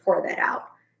ability to pour that out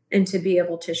and to be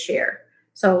able to share?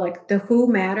 So like the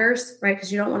who matters, right?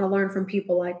 Because you don't want to learn from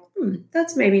people like,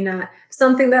 that's maybe not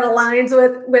something that aligns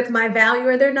with my value,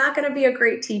 or they're not going to be a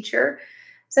great teacher.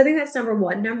 So I think that's number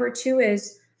one. Number two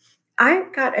is I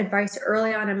got advice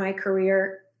early on in my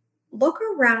career. Look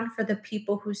around for the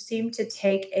people who seem to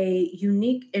take a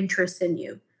unique interest in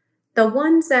you. The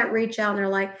ones that reach out and are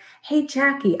like, hey,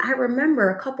 Jackie, I remember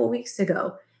a couple weeks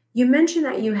ago, you mentioned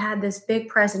that you had this big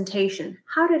presentation.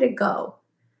 How did it go?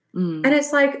 And Mm,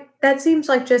 it's like, that seems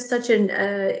like just such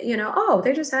oh,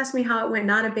 they just asked me how it went,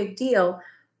 not a big deal.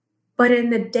 But in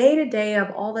the day to day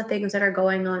of all the things that are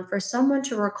going on, for someone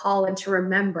to recall and to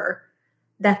remember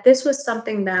that this was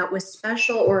something that was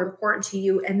special or important to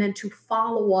you, and then to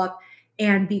follow up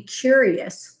and be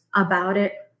curious about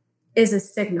it is a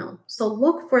signal. So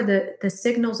look for the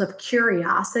signals of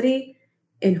curiosity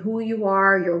in who you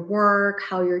are, your work,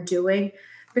 how you're doing,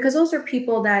 because those are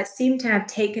people that seem to have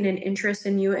taken an interest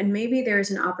in you, and maybe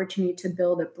there's an opportunity to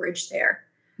build a bridge there.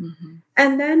 mhm,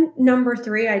 And then number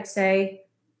three, I'd say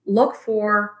look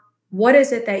for what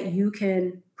is it that you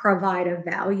can provide of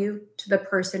value to the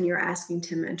person you're asking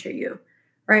to mentor you,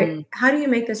 right? mm, How do you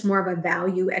make this more of a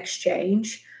value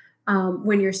exchange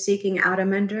when you're seeking out a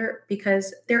mentor?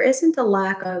 Because there isn't a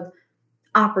lack of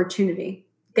opportunity,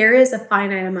 there is a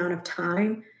finite amount of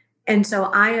time. And so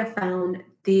I have found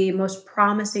the most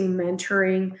promising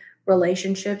mentoring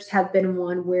relationships have been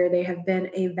one where they have been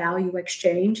a value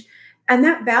exchange. And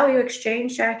that value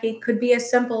exchange, Jackie, could be as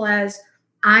simple as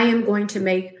I am going to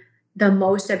make the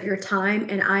most of your time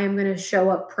and I am going to show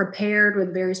up prepared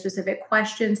with very specific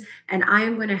questions and I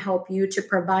am going to help you to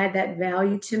provide that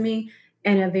value to me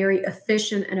in a very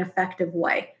efficient and effective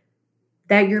way,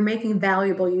 that you're making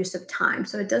valuable use of time.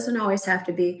 So it doesn't always have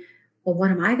to be, well, what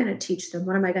am I going to teach them?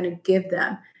 What am I going to give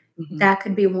them? Mhm. That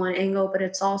could be one angle, but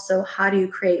it's also how do you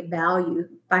create value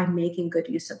by making good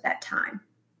use of that time?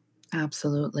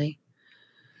 Absolutely.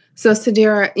 So,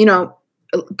 Sadira,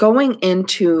 going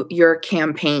into your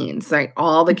campaigns, like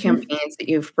all the Mhm. campaigns that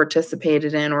you've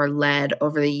participated in or led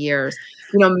over the years,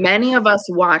 many of us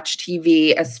watch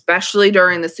TV, especially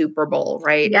during the Super Bowl,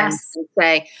 right? And Yes. we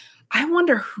say, I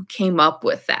wonder who came up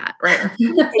with that, right? Or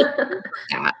who came up with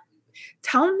that?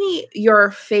 Tell me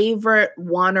your favorite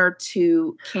one or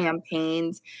two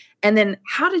campaigns, and then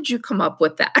how did you come up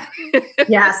with that?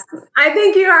 Yes, I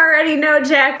think you already know,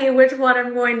 Jackie, which one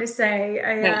I'm going to say,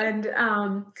 Yeah.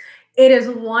 and it is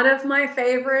one of my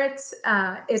favorites.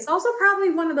 It's also probably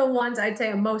one of the ones I'd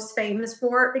say I'm most famous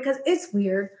for because it's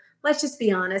weird. Let's just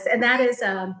be honest, and that is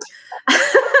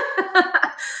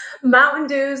Mountain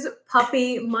Dew's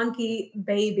Puppy Monkey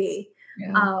Baby,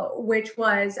 Yeah. which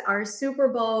was our Super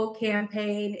Bowl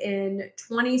campaign in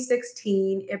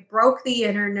 2016. It broke the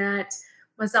internet,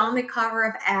 was on the cover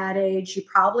of Ad Age. You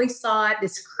probably saw it,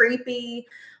 this creepy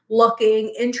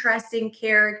looking, interesting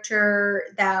character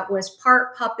that was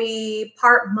part puppy,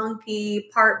 part monkey,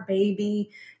 part baby.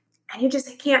 And you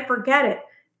just can't forget it.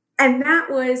 And that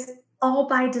was all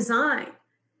by design.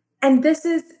 And this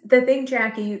is the thing,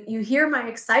 Jackie, you hear my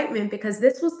excitement because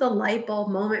this was the light bulb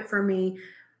moment for me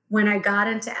when I got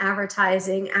into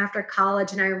advertising after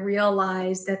college and I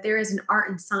realized that there is an art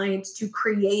and science to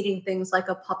creating things like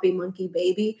a puppy monkey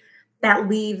baby that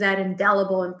leave that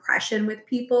indelible impression with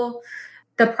people.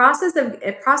 The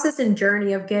process and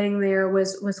journey of getting there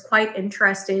was quite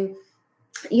interesting.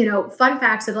 Fun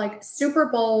facts of like Super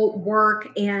Bowl work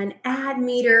and ad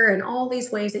meter and all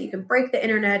these ways that you can break the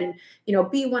internet and,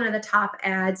 be one of the top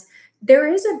ads. There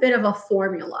is a bit of a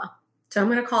formula. So I'm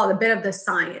going to call it a bit of the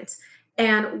science.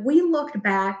 And we looked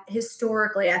back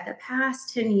historically at the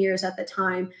past 10 years at the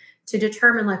time to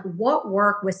determine like what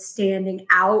work was standing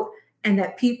out and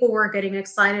that people were getting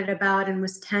excited about and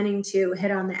was tending to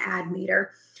hit on the ad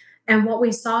meter. And what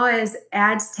we saw is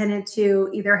ads tended to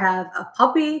either have a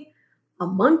puppy, a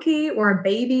monkey, or a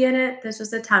baby in it. This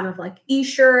was the time of like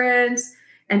Esurance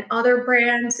and other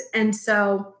brands. And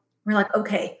so we're like,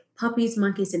 okay, puppies,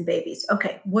 monkeys, and babies.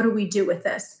 Okay, what do we do with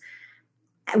this?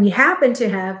 And we happen to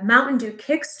have Mountain Dew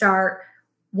Kickstart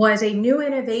was a new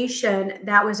innovation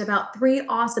that was about three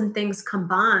awesome things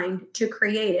combined to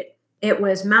create it. It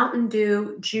was Mountain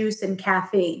Dew, juice, and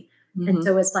caffeine. And Mhm.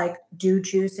 so it's like dew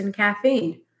juice and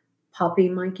caffeine, puppy,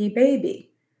 monkey,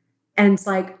 baby. And it's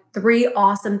like three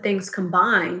awesome things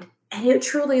combined. And it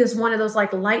truly is one of those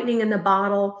like lightning in the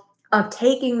bottle of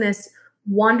taking this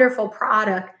wonderful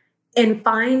product and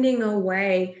finding a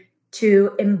way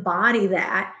to embody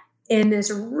that in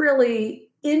this really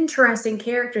interesting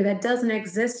character that doesn't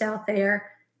exist out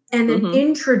there and then Mhm.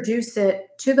 introduce it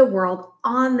to the world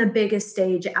on the biggest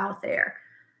stage out there.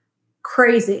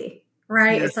 Crazy,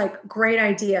 right? Yeah. It's like great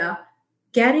idea.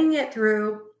 Getting it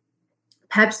through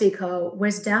PepsiCo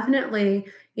was definitely,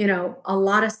 a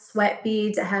lot of sweat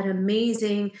beads. It had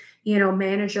amazing,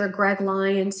 manager Greg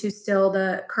Lyons, who's still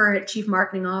the current chief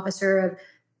marketing officer of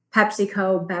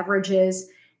PepsiCo beverages.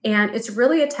 And it's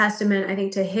really a testament, I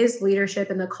think, to his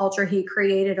leadership and the culture he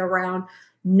created around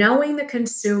knowing the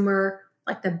consumer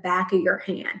like the back of your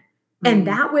hand. And Mm.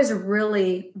 that was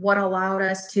really what allowed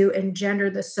us to engender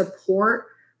the support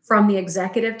from the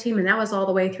executive team. And that was all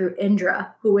the way through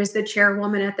Indra, who was the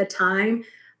chairwoman at the time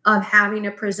of having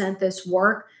to present this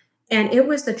work. And it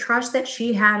was the trust that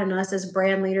she had in us as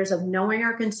brand leaders of knowing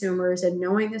our consumers and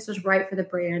knowing this was right for the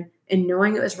brand and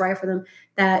knowing it was right for them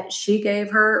that she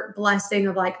gave her blessing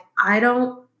of like, I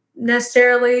don't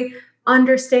necessarily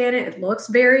understand it. It looks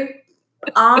very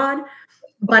odd,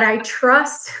 but I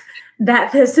trust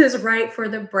that this is right for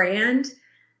the brand.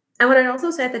 And what I'd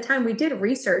also say at the time, we did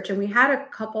research and we had a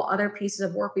couple other pieces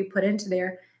of work we put into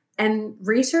there. And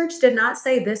research did not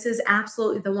say this is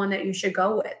absolutely the one that you should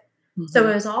go with. So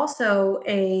it Mhm. was also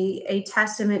a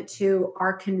testament to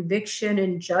our conviction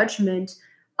and judgment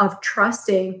of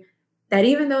trusting that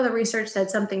even though the research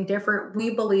said something different,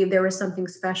 we believe there was something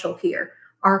special here.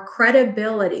 Our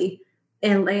credibility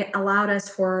and allowed us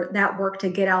for that work to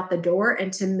get out the door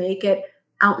and to make it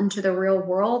out into the real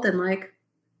world. And like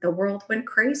the world went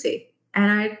crazy.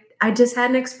 And I just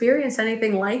hadn't experienced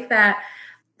anything like that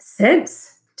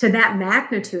since, to that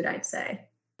magnitude, I'd say.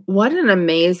 What an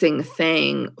amazing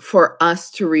thing for us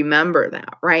to remember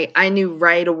that, right? I knew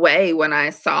right away when I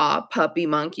saw Puppy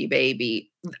Monkey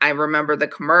Baby. I remember the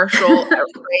commercial, right?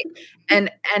 And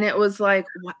it was like,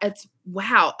 it's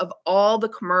wow, of all the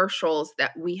commercials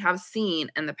that we have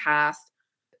seen in the past,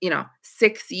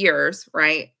 6 years,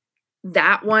 right?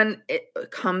 That one, it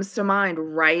comes to mind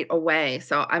right away.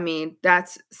 So, I mean,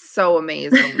 that's so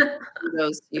amazing.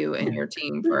 Kudos to you and your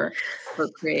team for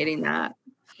creating that.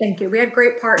 Thank you. We had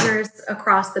great partners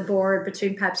across the board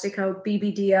between PepsiCo,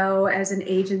 BBDO as an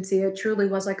agency. It truly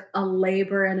was like a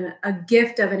labor and a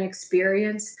gift of an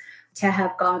experience to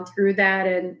have gone through that.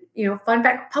 And, fun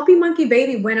fact, Puppy Monkey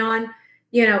Baby went on,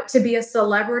 to be a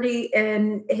celebrity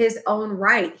in his own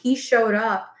right. He showed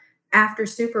up after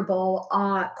Super Bowl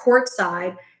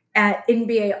courtside at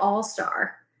NBA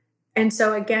All-Star. And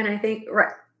so again, I think,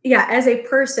 right, yeah, as a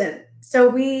person, so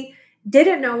we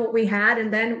didn't know what we had.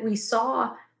 And then we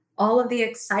saw all of the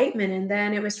excitement. And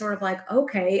then it was sort of like,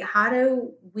 okay, how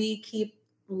do we keep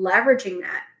leveraging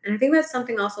that? And I think that's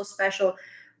something also special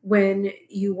when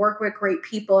you work with great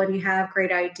people and you have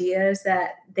great ideas,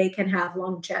 that they can have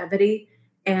longevity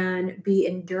and be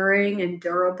enduring and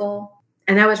durable.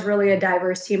 And that was really a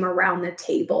diverse team around the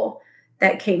table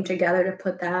that came together to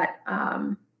put that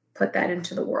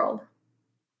into the world.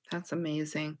 That's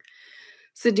amazing.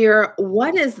 Sudhira,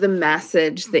 what is the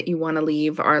message that you want to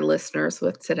leave our listeners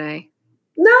with today?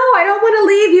 No, I don't want to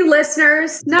leave you,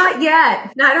 listeners. Not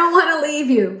yet. I don't want to leave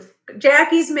you.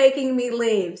 Jackie's making me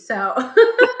leave. So,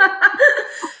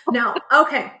 no.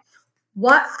 Okay.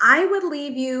 What I would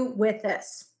leave you with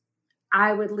this.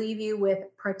 I would leave you with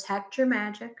protect your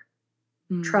magic,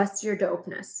 trust your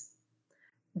dopeness.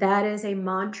 That is a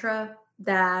mantra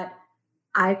that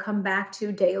I come back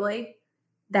to daily,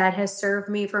 that has served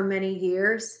me for many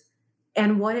years.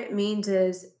 And what it means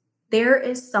is there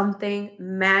is something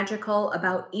magical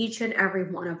about each and every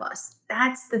one of us.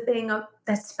 That's the thing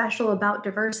that's special about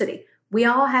diversity. We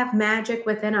all have magic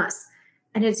within us.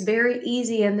 And it's very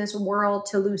easy in this world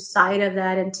to lose sight of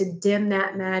that and to dim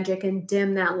that magic and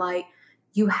dim that light.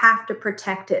 You have to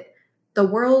protect it. The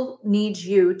world needs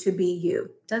you to be you.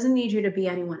 It doesn't need you to be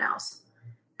anyone else.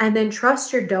 And then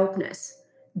trust your dopeness.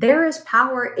 There is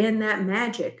power in that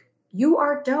magic. You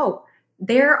are dope.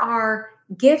 There are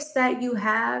gifts that you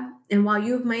have. And while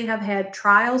you may have had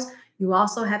trials, you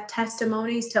also have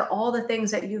testimonies to all the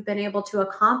things that you've been able to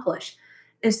accomplish.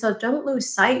 And so don't lose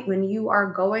sight when you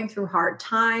are going through hard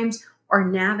times or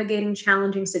navigating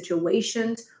challenging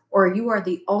situations, or you are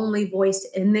the only voice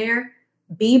in there.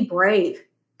 Be brave.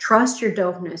 Trust your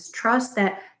dopeness. Trust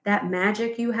that that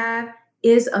magic you have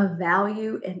is of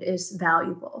value and is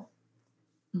valuable.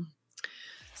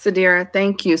 Sudhira,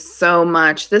 thank you so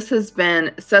much. This has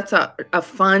been such a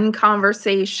fun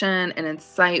conversation, an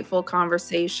insightful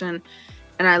conversation.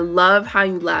 And I love how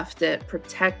you left it.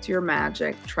 Protect your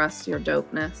magic, trust your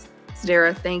dopeness.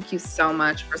 Sudhira, thank you so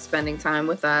much for spending time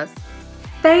with us.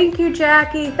 Thank you,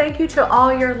 Jackie. Thank you to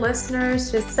all your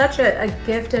listeners. Just such a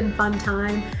gift and fun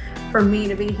time for me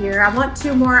to be here. I want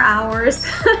 2 more hours.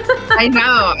 I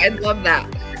know. I love that.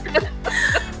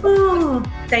 Oh,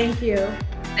 thank you.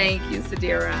 Thank you,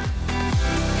 Sudhira.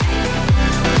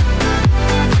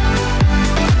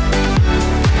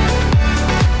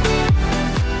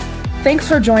 Thanks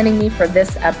for joining me for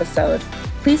this episode.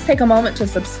 Please take a moment to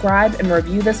subscribe and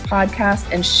review this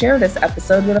podcast and share this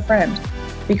episode with a friend.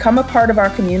 Become a part of our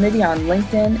community on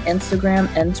LinkedIn,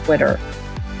 Instagram, and Twitter.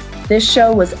 This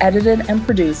show was edited and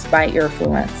produced by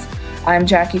Earfluence. I'm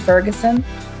Jackie Ferguson.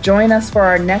 Join us for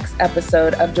our next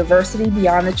episode of Diversity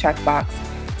Beyond the Checkbox.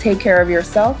 Take care of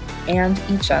yourself and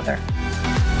each other.